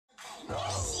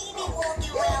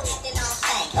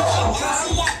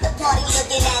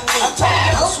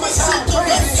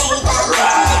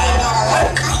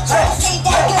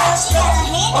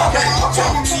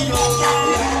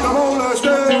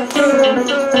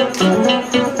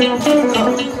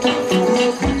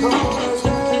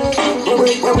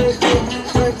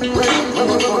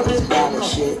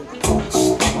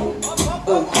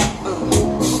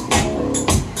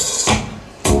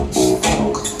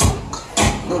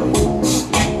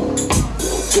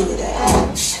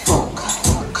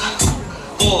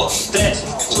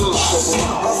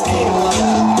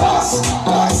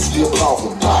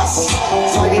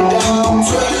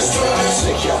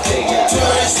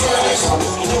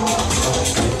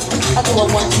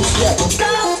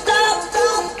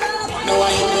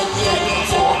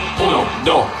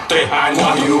Dos, tres, I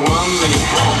know you want me.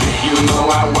 You know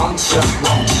I want you.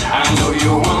 I know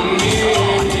you want me.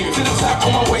 To the top,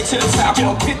 on my way to the top.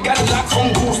 Your kid got a lock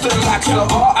from goose to the lock. To the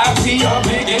R.I.P. a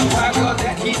big impact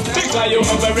that he's not. Like you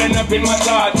hovering up in my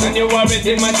thoughts and you worried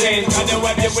in my days. I know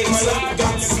what you with my life.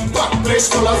 Back place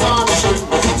full of honesty.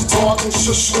 Talking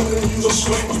shush when you just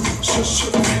swing. Shush,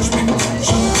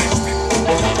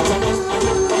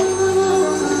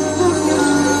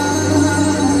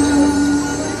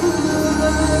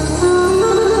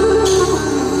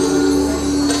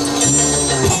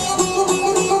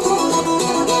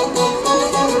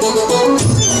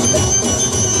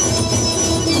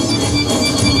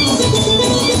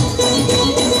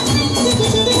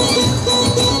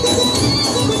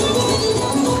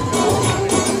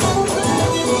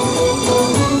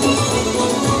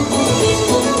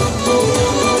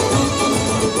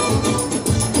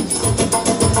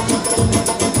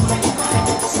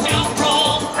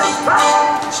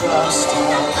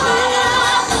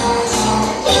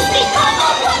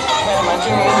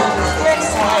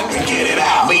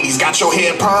 ladies got your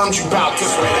hair permed, you bout to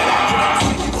spread it out.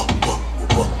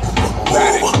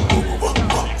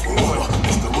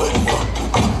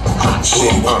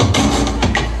 Shit,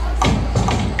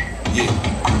 yeah.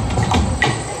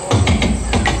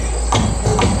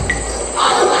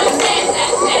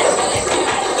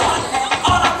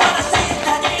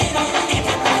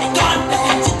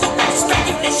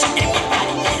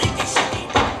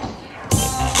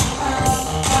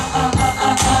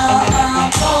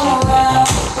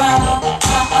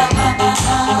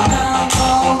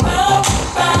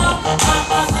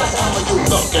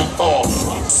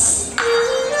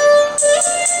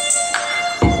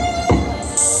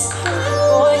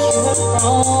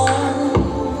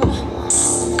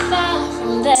 Far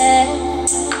from there,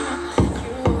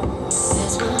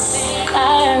 there's one thing I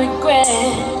regret.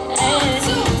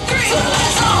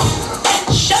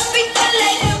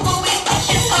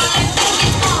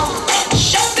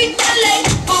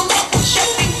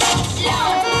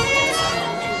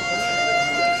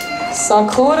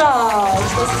 Sakura!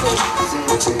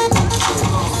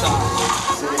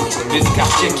 This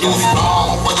quartier qui nous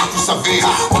On va tout savoir,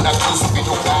 on a tous fait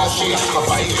nos cachets.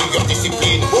 Travail, rigueur,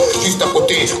 discipline. Juste à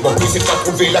côté, mon but c'est à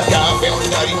trouver la caverne.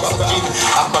 On arrive à partir,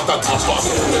 à patate transport.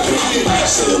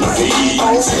 C'est le pays,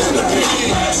 c'est le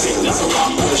pays. C'est la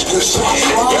soirée, je te chante.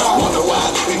 Wonder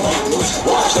why we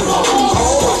watch them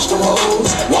hoes, watch them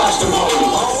hoes, watch them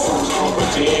hoes.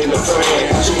 Put you in the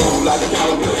trash, you move like a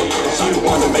young lady. You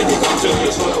wanna make it come to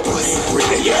this little place.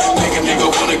 Really, make a nigga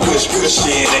wanna good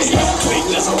shit.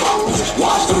 Let's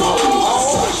watch them hoes.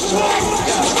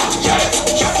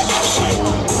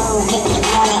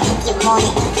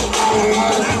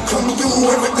 Come do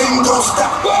everything, don't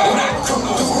stop. Come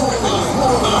do everything.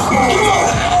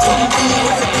 Come do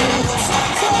everything.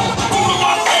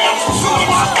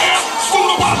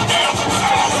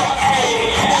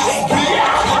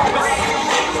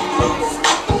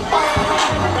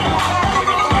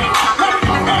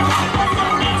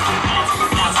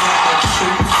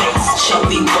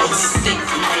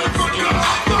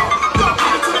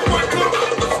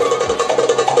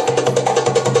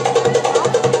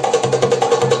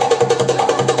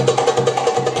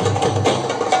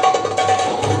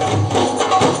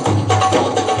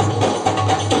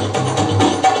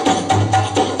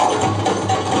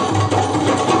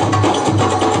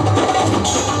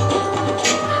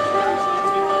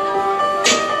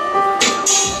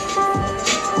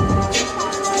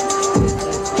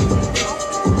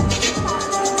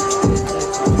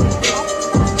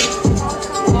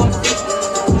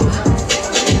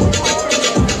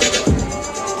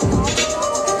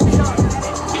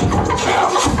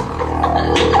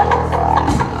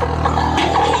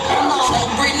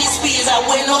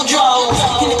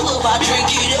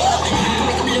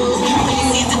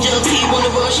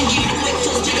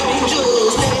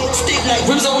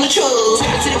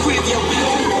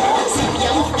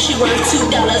 She worth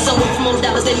 $2. I work for more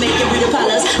dollars. They make it read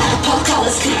Apollos. I pop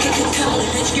collars, collars.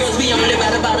 Bitch girls be on live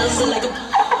out of bottles like a.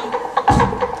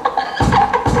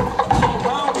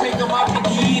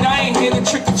 I ain't here to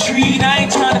trick or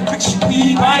ain't trying to put you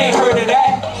weak, I ain't heard of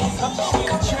that.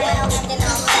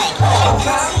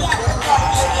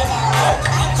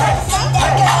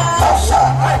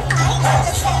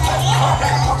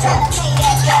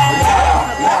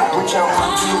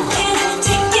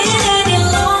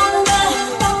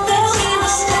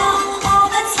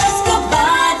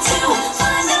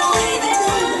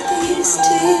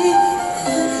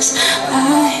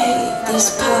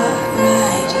 This part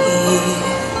right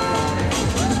here.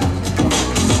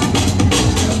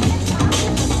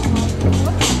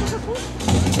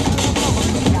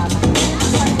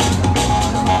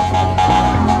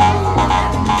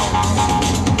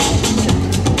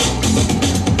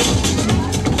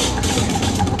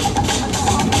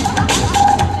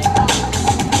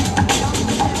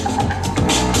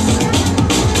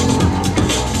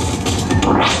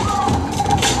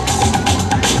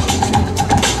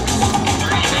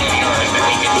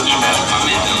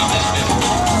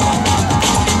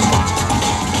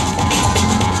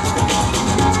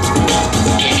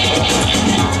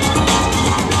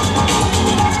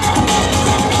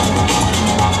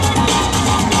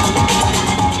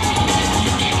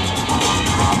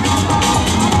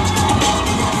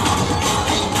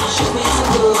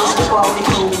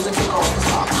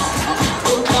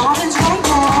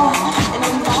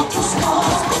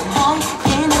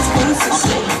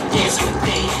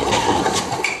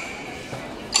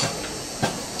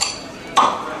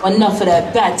 Enough of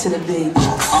that, back to the beat.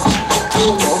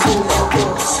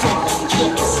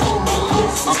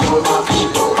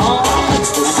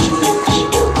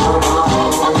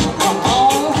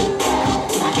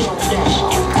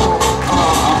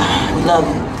 Love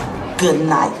you. Good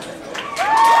night.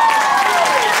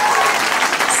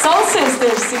 Soul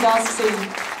Sisters,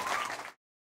 2016.